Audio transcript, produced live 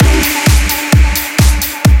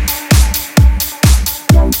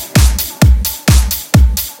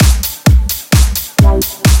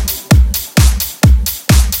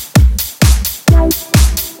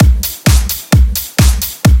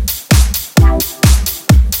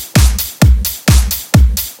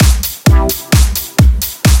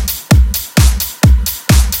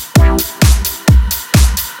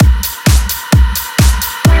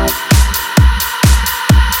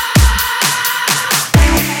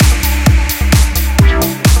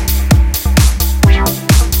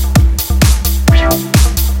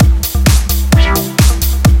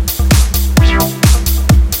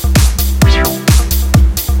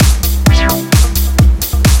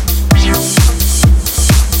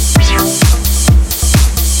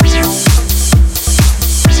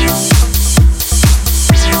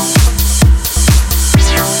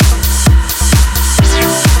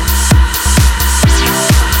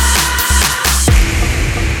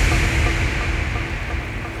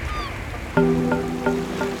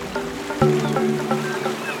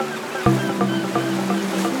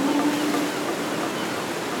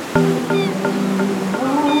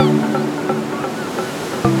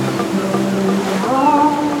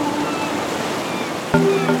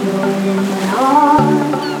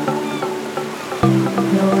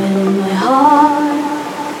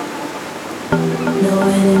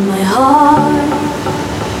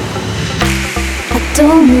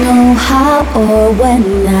Or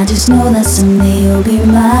when, I just know that someday you'll be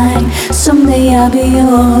mine, someday I'll be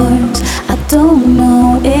yours. I don't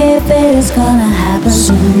know if it's gonna happen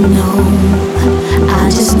soon, no. I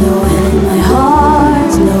just know it in my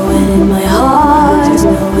heart, know it in my heart,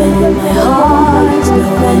 know it in my heart,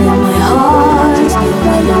 know it in my heart, know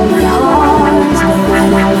it in my heart, know it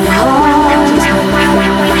in my heart,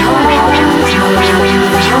 know it in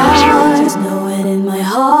my heart, know it in my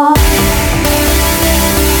heart.